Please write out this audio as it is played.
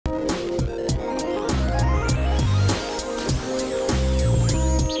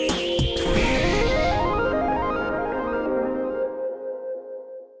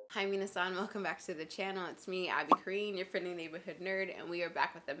San, welcome back to the channel. It's me, Abby Green, your friendly neighborhood nerd, and we are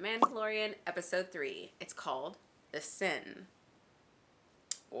back with the Mandalorian episode 3. It's called The Sin.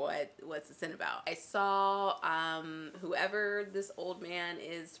 What's the sin about? I saw whoever this old man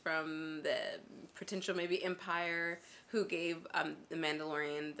is from the potential maybe Empire who gave the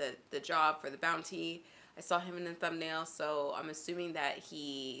Mandalorian the job for the bounty. I saw him in the thumbnail, so I'm assuming that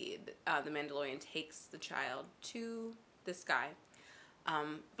the Mandalorian takes the child to this guy.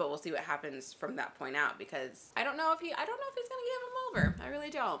 But we'll see what happens from that point out, because I don't know if he's gonna give him over. I really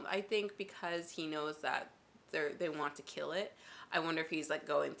don't. I think because he knows that they want to kill it. I wonder if he's like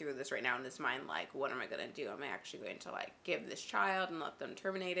going through this right now in his mind, like, what am I gonna do? Am I actually going to like give this child and let them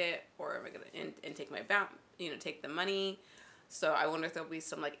terminate it, or am I gonna and take my take the money? So I wonder if there'll be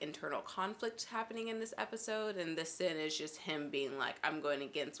some like internal conflict happening in this episode, and this sin is just him being like, I'm going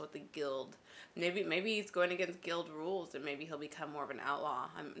against what the guild. Maybe he's going against guild rules, and maybe he'll become more of an outlaw.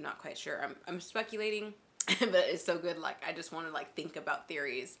 I'm not quite sure. I'm speculating, but it's so good. Like, I just want to like think about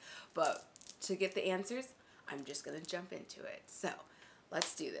theories, but to get the answers, I'm just gonna jump into it. So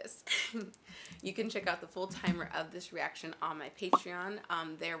let's do this. You can check out the full timer of this reaction on my Patreon.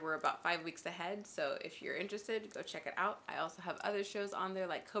 There we're about 5 weeks ahead, so if you're interested, go check it out. I also have other shows on there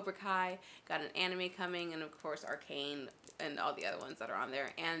like Cobra Kai, got an anime coming, and of course Arcane and all the other ones that are on there,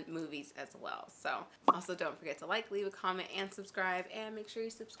 and movies as well. So also don't forget to like, leave a comment, and subscribe, and make sure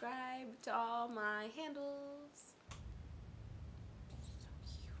you subscribe to all my handles. So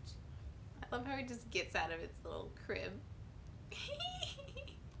cute. I love how he just gets out of its little crib.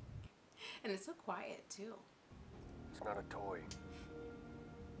 And it's so quiet too. It's not a toy.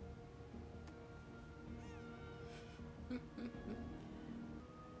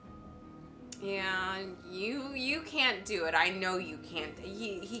 Yeah, you can't do it. I know you can't.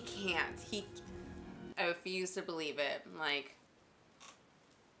 He can't. I refuse to believe it. Like,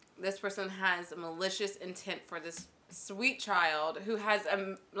 this person has a malicious intent for this sweet child who has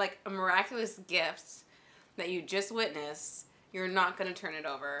a miraculous gift that you just witnessed. You're not gonna turn it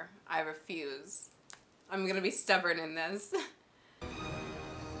over. I refuse. I'm gonna be stubborn in this.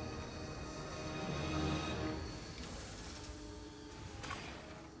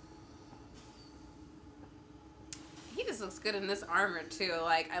 He just looks good in this armor too.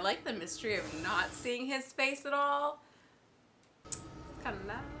 Like, I like the mystery of not seeing his face at all. It's kind of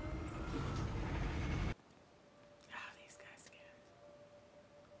nice. These guys again.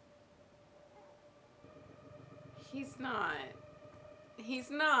 He's not.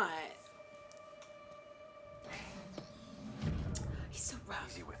 He's not. He's so rough.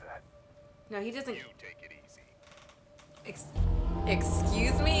 Easy with that. No, he doesn't. You take it easy.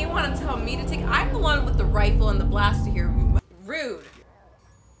 Excuse me? You want to tell me to take? I'm the one with the rifle and the blaster here. Rude.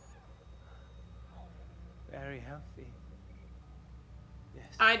 Very healthy.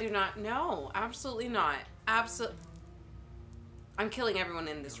 Yes. I do not know. Absolutely not. Absolutely. I'm killing everyone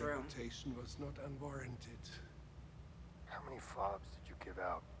in this room. The reputation was not unwarranted. How many fobs did you give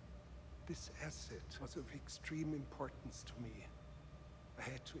out? This asset was of extreme importance to me. I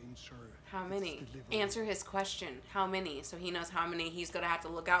had to ensure How its many? delivery. Answer his question. How many? So he knows how many he's going to have to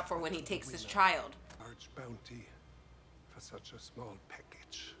look out for when he takes his child. Large bounty for such a small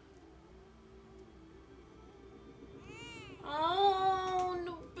package. Oh,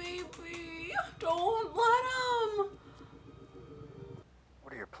 no, baby. Don't let him.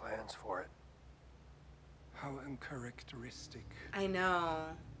 What are your plans for it? How uncharacteristic I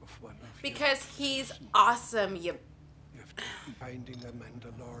know. of one of Because your he's profession. awesome, you. You have to finding a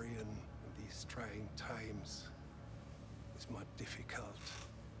Mandalorian in these trying times is more difficult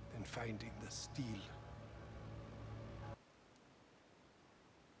than finding the steel.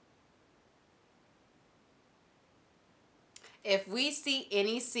 If we see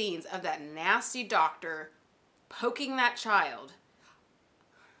any scenes of that nasty doctor poking that child,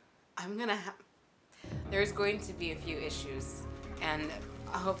 there's going to be a few issues, and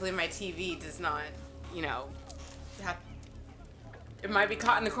hopefully my TV does not, it might be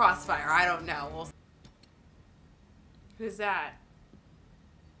caught in the crossfire. I don't know. Who's that?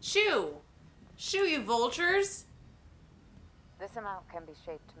 Shoo! Shoo, you vultures! This amount can be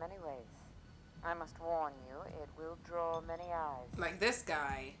shaped many ways. I must warn you, it will draw many eyes. Like this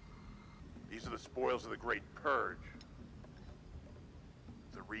guy. These are the spoils of the Great Purge.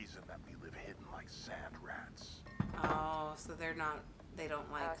 The reason that we live hidden like sand rats. Oh, so they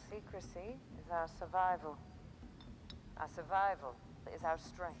don't like... Our secrecy is our survival. Our survival is our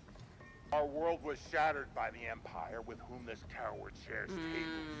strength. Our world was shattered by the Empire, with whom this coward shares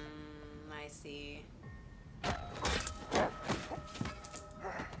tables. I see.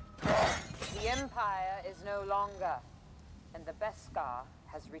 The Empire is no longer, and the Beskar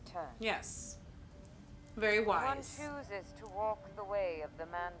has returned. Yes. Very One wise. chooses to walk the way of the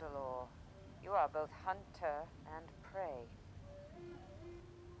Mandalore. You are both hunter and prey.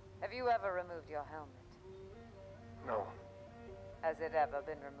 Have you ever removed your helmet? No, Has it ever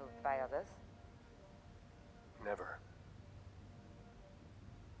been removed by others? never.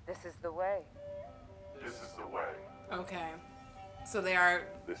 This is the way. This is the way. Okay. So they are.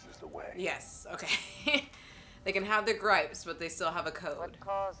 This is the way. Yes. Okay. They can have their gripes, but they still have a code. What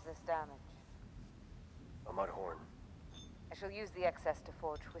caused this damage? A mudhorn. I shall use the excess to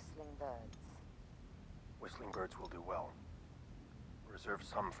forge whistling birds. Whistling birds will do well. Reserve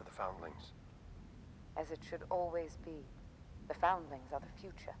some for the foundlings. As it should always be. The foundlings are the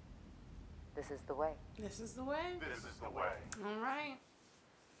future. This is the way. This is the way. This is the way. All right.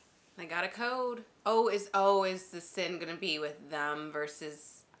 They got a code. Is the sin gonna be with them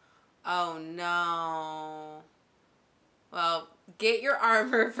versus? Oh no. Well, get your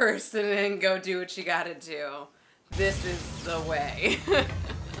armor first and then go do what you gotta do. This is the way.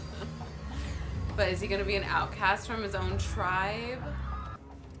 But is he gonna be an outcast from his own tribe?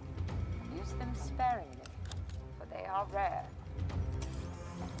 Use them sparingly, for they are rare.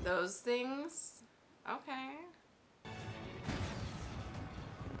 Those things? Okay.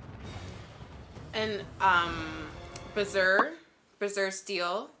 And, Berser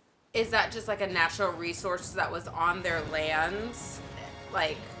steel, is that just like a natural resource that was on their lands?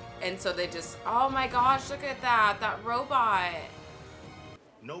 Like, and so they just, oh my gosh, look at that robot.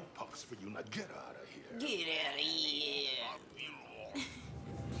 No pucks for you. Now get out of here. Get out of here.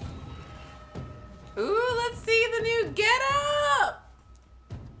 Ooh, let's see the new get up.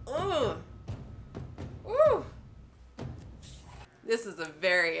 Ooh. Ooh. This is a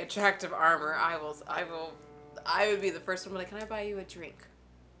very attractive armor. I would be the first one to be like, can I buy you a drink?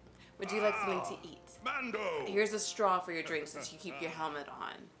 Would you like something to eat? Mando! Here's a straw for your drink since you keep your helmet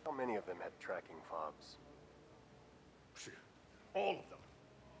on. How many of them had tracking fobs? All of them.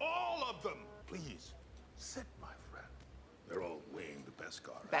 All of them! Please, sit, my friend. They're all weighing the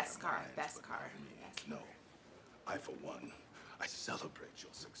Beskar. Beskar. No. I, for one, I celebrate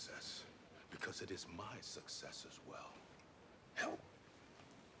your success. Because it is my success as well. Hell,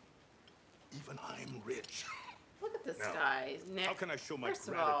 even I'm rich. Look at this Now, guy, Nick. How can I show my First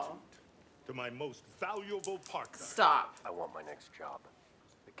of gratitude all, to my most valuable partner? stop. I want my next job.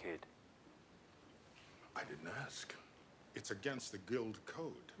 The kid. I didn't ask. It's against the guild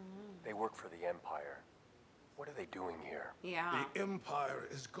code. They work for the Empire. What are they doing here? Yeah. The Empire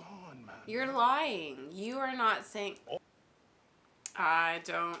is gone, man. You're lying. You are not saying... I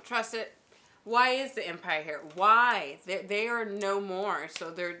don't trust it. Why is the Empire here? Why? They are no more, so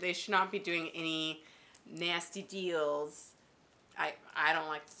they should not be doing any nasty deals. I don't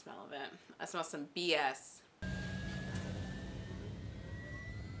like the smell of it. I smell some BS.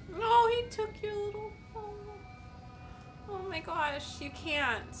 Oh, he took your little... Oh my gosh, you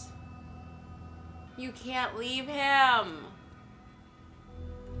can't. You can't leave him.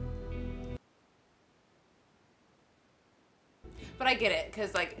 But I get it,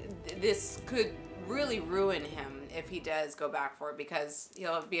 because like this could really ruin him if he does go back for it, because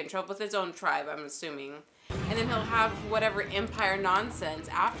he'll be in trouble with his own tribe, I'm assuming. And then he'll have whatever Empire nonsense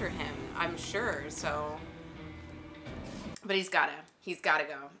after him, I'm sure, so. But he's gotta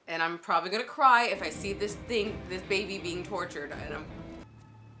go. And I'm probably gonna cry if I see this baby being tortured, and I'm...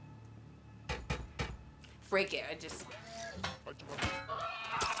 Break it, I just...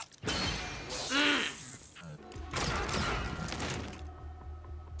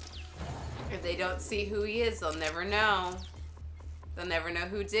 If they don't see who he is, they'll never know. They'll never know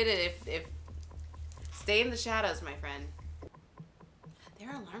who did it if... Stay in the shadows, my friend. Their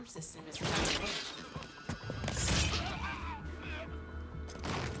alarm system is running.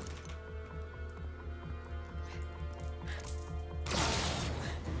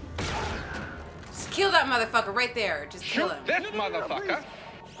 Just kill that motherfucker right there. Just kill him. This motherfucker!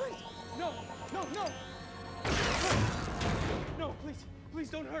 Please, no, no, no! No, please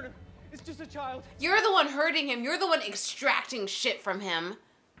don't hurt him. It's just a child. You're the one hurting him. You're the one extracting shit from him.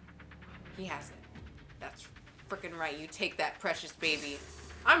 He has it. That's freaking right. You take that precious baby.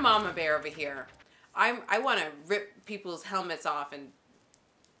 I'm Mama Bear over here. I want to rip people's helmets off and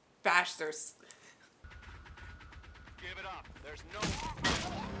bash their... Give it up. There's no...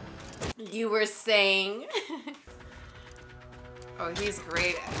 You were saying... Oh, he's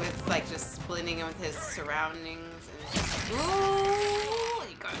great with like just splitting him with his surroundings. And... Ooh,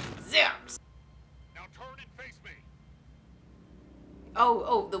 he got zipped. Now turn and face me.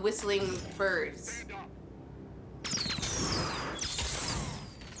 Oh, the whistling birds. Stand up.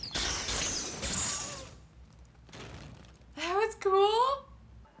 That was cool.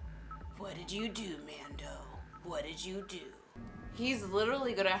 did you do, Mando? What did you do? He's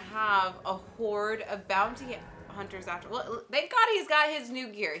literally gonna have a horde of bounty hunters after. Well, thank God he's got his new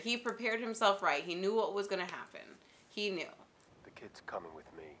gear. He prepared himself right. He knew what was gonna happen. He knew. The kid's coming with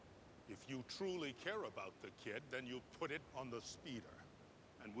me. If you truly care about the kid, then you put it on the speeder.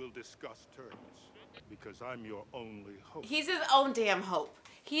 And we'll discuss terms. Because I'm your only hope. He's his own damn hope.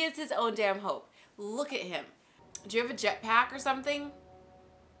 He is his own damn hope. Look at him. Do you have a jetpack or something?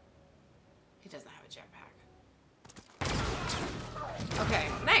 He doesn't have a jetpack. Okay,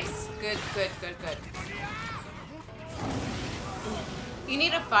 nice. Good, good, good, good. You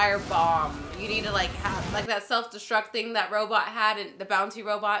need a fire bomb. You need to like have like that self-destruct thing that robot had, and the bounty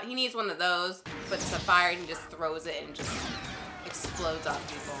robot. He needs one of those, but it's a fire and he just throws it and just explodes on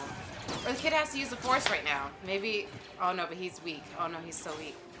people. Or the kid has to use the force right now. Maybe, oh no, but he's weak. Oh no, he's so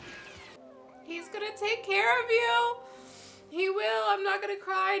weak. He's gonna take care of you. He will. I'm not gonna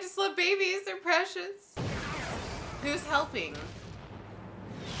cry. I just love babies. They're precious. Who's helping?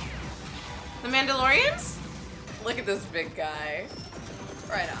 The Mandalorians? Look at this big guy.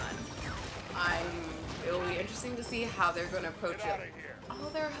 Right on. It will be interesting to see how they're gonna approach it. Oh,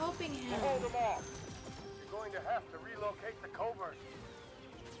 they're helping him. Hold them off. You're going to have to relocate the covert.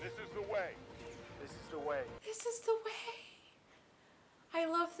 This is the way. This is the way. This is the way. I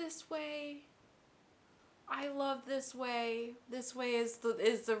love this way. I love this way. This way is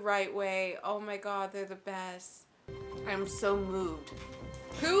the right way. Oh my God, they're the best. I'm so moved.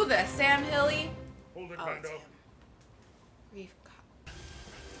 Who the Sam Hilly? Hold it, Oh, Mando. it's him. We've got.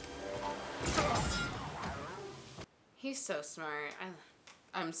 He's so smart.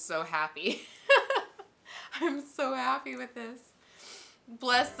 I'm so happy. I'm so happy with this.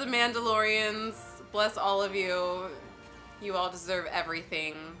 Bless the Mandalorians. Bless all of you. You all deserve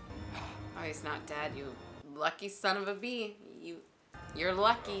everything. Oh, he's not dead. You lucky son of a bee. You're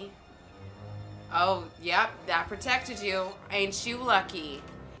lucky. Oh, yep. That protected you. Ain't you lucky?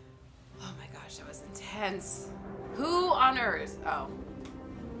 Oh my gosh, that was intense. Who on earth? Oh.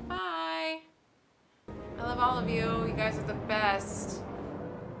 Bye. I love all of you. You guys are the best.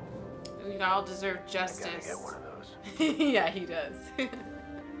 We all deserve justice. I gotta get one of those. Yeah, he does.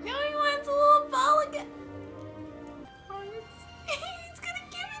 Now he wants a little ball again. Oh, he's gonna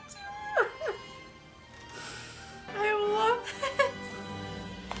give it to her. I love this.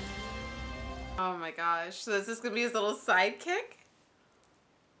 Oh my gosh. So is this gonna be his little sidekick?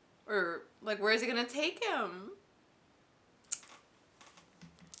 Or, like, where is he gonna take him?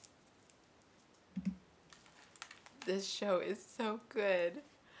 This show is so good.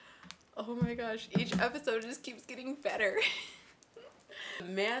 Oh my gosh, each episode just keeps getting better.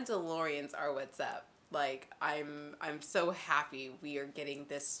 Mandalorians are what's up. Like, I'm so happy we are getting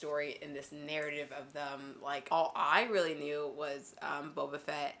this story and this narrative of them. Like, all I really knew was Boba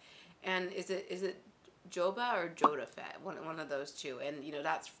Fett, and is it Joba or Joda Fett? One of those two. And you know,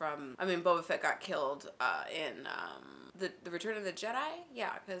 that's from, I mean, Boba Fett got killed in the Return of the Jedi.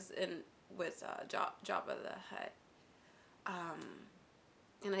 Yeah, because with Jabba the Hutt.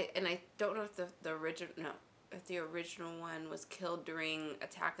 And I don't know if the original one was killed during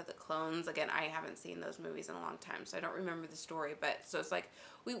Attack of the Clones. Again, I haven't seen those movies in a long time, so I don't remember the story. But so it's like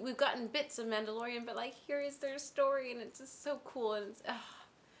we've gotten bits of Mandalorian, but like here is their story, and it's just so cool. And it's,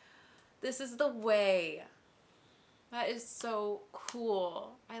 this is the way. That is so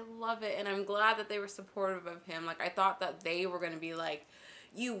cool. I love it, and I'm glad that they were supportive of him. Like, I thought that they were gonna be like,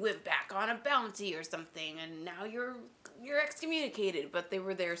 you went back on a bounty or something, and now you're excommunicated. But they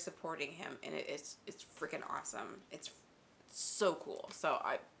were there supporting him, and it's freaking awesome. It's so cool. So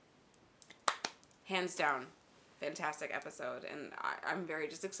hands down, fantastic episode, and I'm very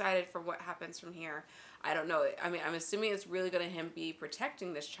just excited for what happens from here. I don't know. I mean, I'm assuming it's really gonna him be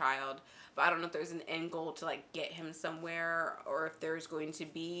protecting this child, but I don't know if there's an end goal to like get him somewhere, or if there's going to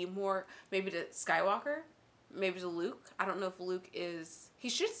be more, maybe to Skywalker. Maybe to Luke. I don't know if Luke is... He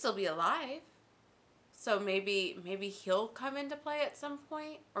should still be alive. So maybe he'll come into play at some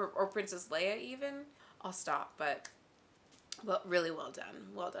point. Or Princess Leia even. I'll stop, but really well done.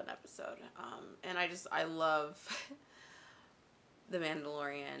 Well done episode. And I love the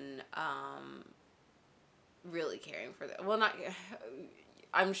Mandalorian really caring for that. Well, not...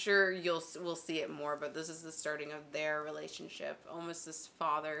 I'm sure we'll see it more, but this is the starting of their relationship, almost this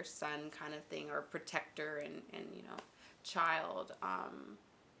father-son kind of thing, or protector and you know, child.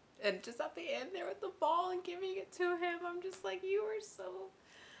 And just at the end there with the ball and giving it to him, I'm just like,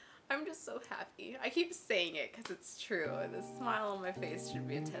 I'm just so happy. I keep saying it because it's true, and the smile on my face should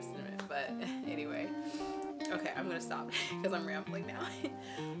be a testament. But anyway, okay, I'm gonna stop because I'm rambling now.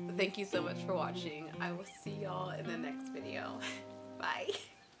 But thank you so much for watching. I will see y'all in the next video.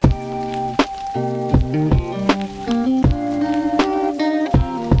 Bye.